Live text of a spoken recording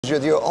You're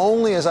the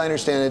only, as I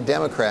understand it,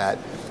 Democrat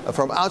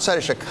from outside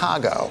of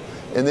Chicago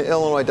in the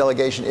Illinois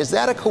delegation. Is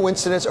that a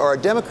coincidence, or are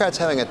Democrats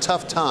having a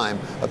tough time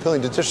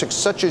appealing to districts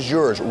such as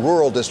yours,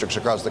 rural districts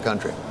across the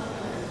country?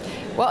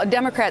 Well,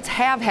 Democrats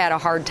have had a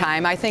hard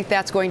time. I think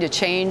that's going to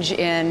change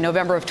in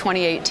November of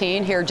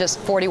 2018, here just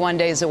 41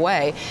 days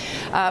away.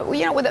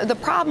 The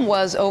problem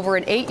was over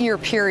an 8-year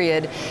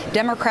period,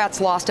 Democrats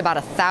lost about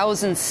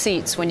 1,000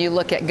 seats when you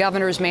look at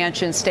governor's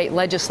mansions, state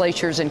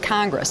legislatures, and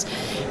Congress.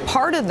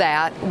 Part of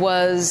that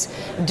was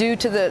due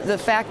to the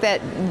fact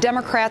that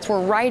Democrats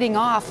were writing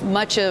off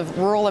much of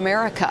rural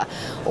America,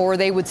 or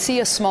they would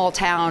see a small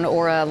town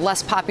or a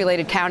less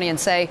populated county and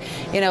say,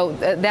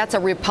 that's a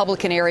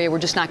Republican area, we're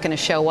just not going to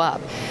show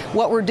up.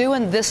 What we're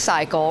doing this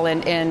cycle,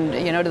 and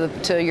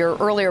to your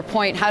earlier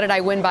point, how did I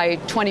win by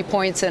 20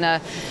 points in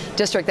a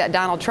district that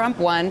Donald Trump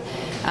won?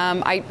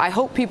 I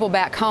hope people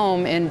back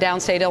home in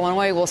downstate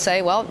Illinois will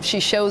say, well, she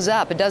shows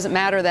up. It doesn't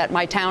matter that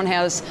my town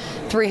has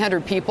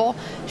 300 people.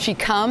 She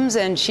comes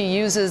and she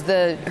uses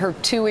her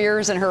 2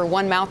 ears and her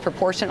 1 mouth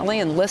proportionately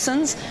and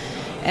listens,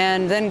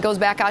 and then goes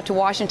back out to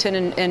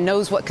Washington and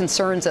knows what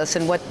concerns us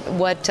and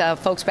what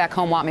folks back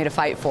home want me to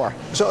fight for.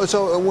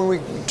 So when we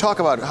talk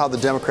about how the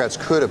Democrats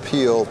could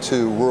appeal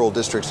to rural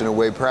districts in a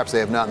way perhaps they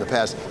have not in the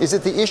past, is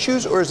it the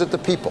issues or is it the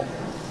people?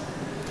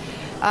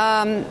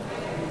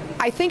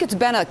 I think it's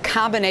been a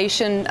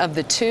combination of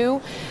the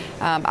two.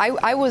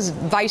 I was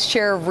vice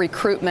chair of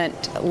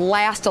recruitment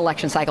last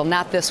election cycle,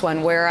 not this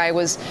one, where I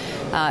was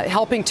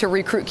helping to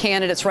recruit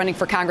candidates running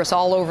for Congress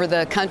all over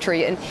the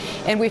country.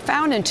 And we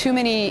found in too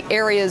many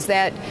areas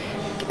that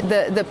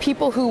the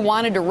people who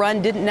wanted to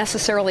run didn't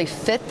necessarily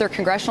fit their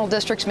congressional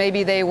districts.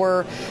 Maybe they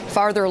were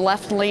farther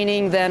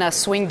left-leaning than a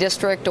swing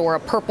district or a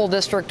purple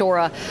district or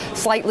a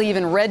slightly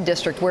even red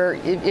district, where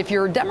if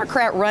you're a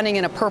Democrat running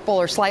in a purple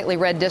or slightly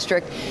red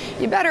district,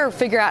 you better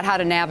figure out how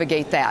to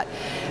navigate that.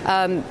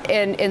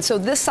 And so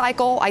this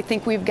cycle, I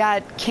think we've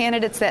got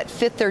candidates that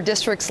fit their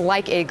districts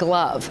like a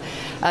glove.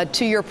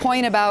 To your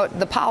point about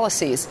the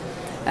policies,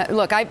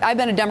 look, I've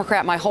been a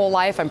Democrat my whole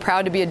life. I'm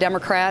proud to be a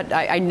Democrat.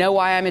 I know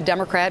why I'm a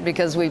Democrat,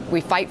 because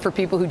we fight for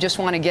people who just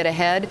want to get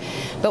ahead.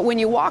 But when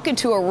you walk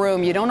into a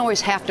room, you don't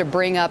always have to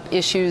bring up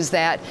issues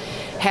that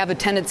have a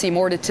tendency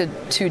more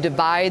to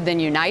divide than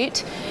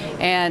unite.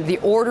 And the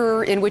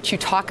order in which you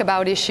talk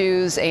about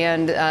issues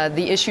and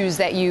the issues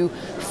that you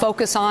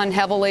focus on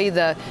heavily,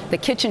 the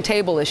kitchen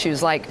table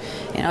issues like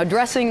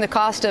addressing the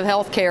cost of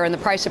health care and the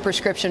price of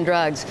prescription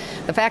drugs,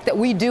 the fact that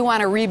we do want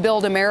to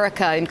rebuild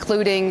America,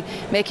 including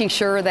making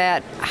sure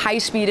that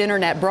high-speed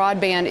internet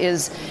broadband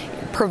is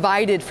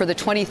provided for the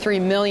 23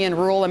 million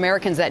rural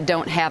Americans that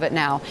don't have it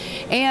now.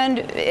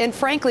 And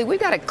frankly, we've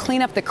got to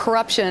clean up the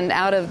corruption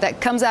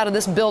that comes out of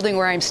this building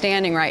where I'm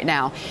standing right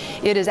now.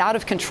 It is out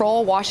of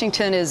control.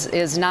 Washington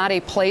is not a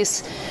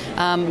place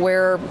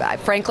where,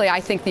 frankly,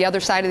 I think the other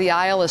side of the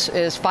aisle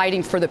is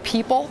fighting for the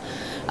people,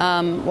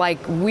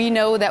 like we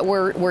know that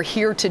we're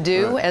here to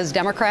do as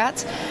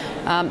Democrats.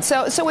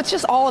 So it's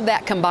just all of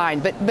that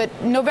combined.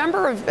 But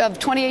November of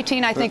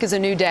 2018, I think, is a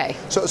new day.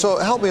 So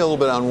help me a little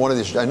bit on one of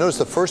these. I noticed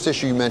the first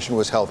issue you mentioned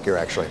was health care,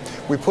 actually.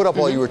 We put up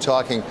while you were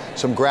talking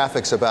some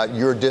graphics about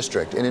your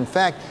district. And in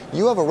fact,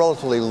 you have a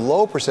relatively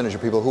low percentage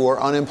of people who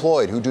are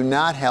unemployed, who do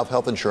not have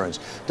health insurance.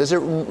 Does it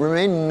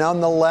remain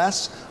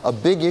nonetheless a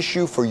big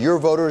issue for your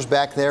voters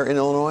back there in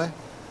Illinois?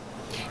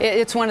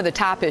 It's one of the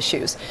top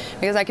issues,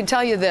 because I can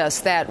tell you this,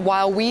 that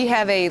while we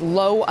have a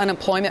low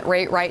unemployment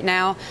rate right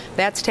now,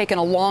 that's taken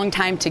a long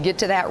time to get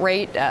to that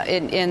rate.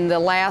 In the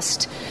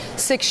last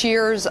 6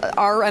 years,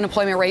 our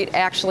unemployment rate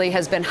actually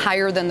has been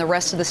higher than the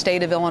rest of the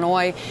state of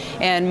Illinois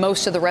and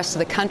most of the rest of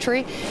the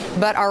country.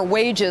 But our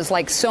wages,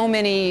 like so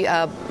many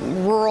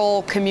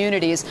rural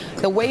communities,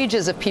 the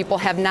wages of people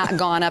have not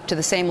gone up to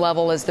the same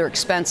level as their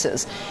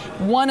expenses.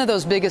 One of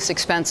those biggest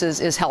expenses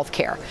is health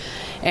care.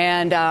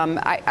 And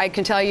I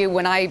can tell you,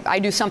 when I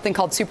do something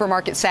called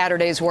Supermarket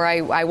Saturdays, where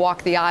I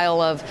walk the aisle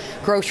of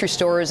grocery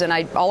stores, and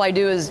all I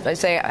do is I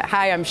say,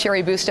 hi, I'm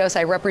Cheri Bustos.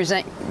 I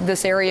represent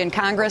this area in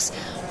Congress.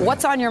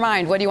 What's on your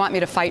mind? What do you want me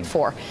to fight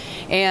for?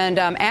 And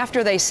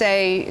after they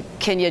say,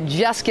 can you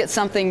just get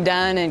something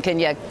done and can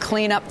you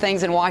clean up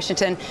things in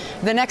Washington,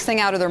 the next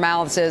thing out of their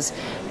mouths is,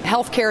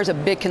 health care is a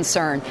big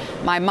concern.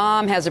 My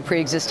mom has a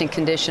pre-existing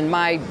condition.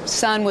 My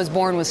son was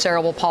born with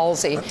cerebral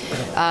palsy.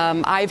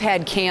 I've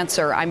had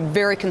cancer. I'm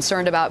very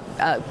concerned about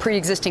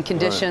pre-existing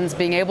conditions,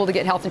 being able to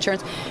get health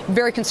insurance,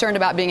 very concerned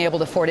about being able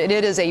to afford it.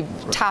 It is a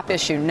top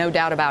issue, no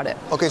doubt about it.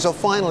 Okay, so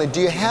finally,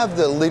 do you have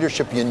the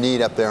leadership you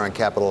need up there on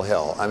Capitol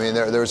Hill? I mean,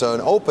 there's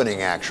an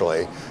opening,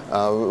 actually,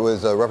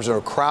 with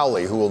Representative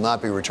Crowley, who will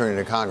not be returning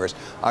to Congress.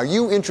 Are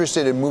you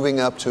interested in moving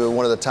up to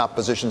one of the top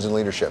positions in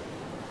leadership?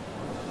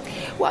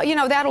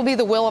 Well, that'll be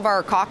the will of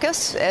our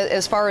caucus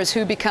as far as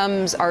who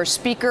becomes our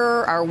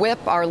speaker, our whip,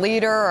 our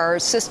leader, our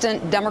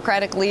assistant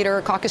Democratic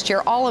leader, caucus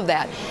chair. All of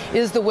that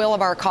is the will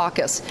of our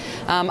caucus.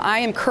 I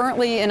am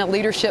currently in a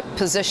leadership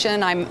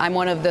position. I'm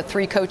one of the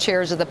 3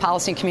 co-chairs of the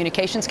Policy and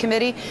Communications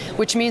Committee,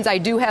 which means I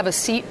do have a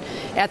seat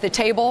at the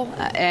table.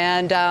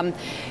 And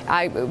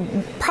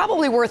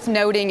probably worth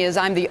noting is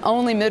I'm the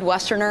only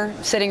Midwesterner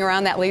sitting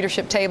around that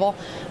leadership table.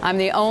 I'm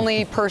the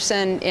only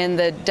person in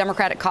the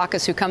Democratic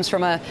caucus who comes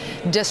from a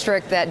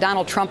district that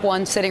Donald Trump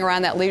won, sitting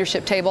around that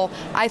leadership table.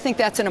 I think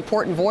that's an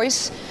important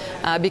voice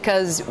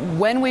because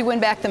when we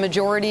win back the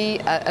majority,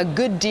 a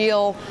good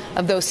deal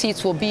of those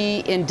seats will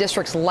be in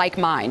districts like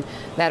mine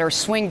that are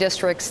swing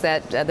districts,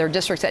 that they're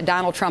districts that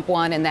Donald Trump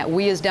won, and that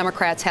we as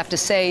Democrats have to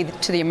say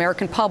to the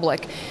American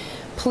public,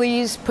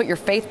 please put your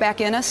faith back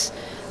in us,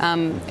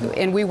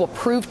 and we will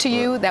prove to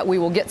you that we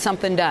will get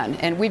something done.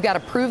 And we've got to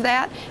prove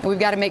that, and we've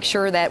got to make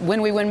sure that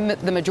when we win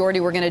the majority,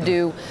 we're going to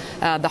do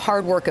the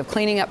hard work of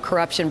cleaning up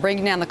corruption,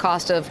 bringing down the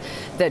cost of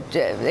the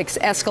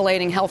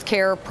escalating health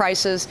care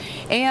prices,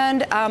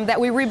 and that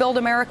we rebuild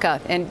America.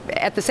 And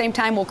at the same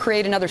time, we'll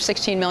create another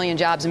 16 million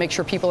jobs and make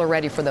sure people are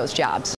ready for those jobs.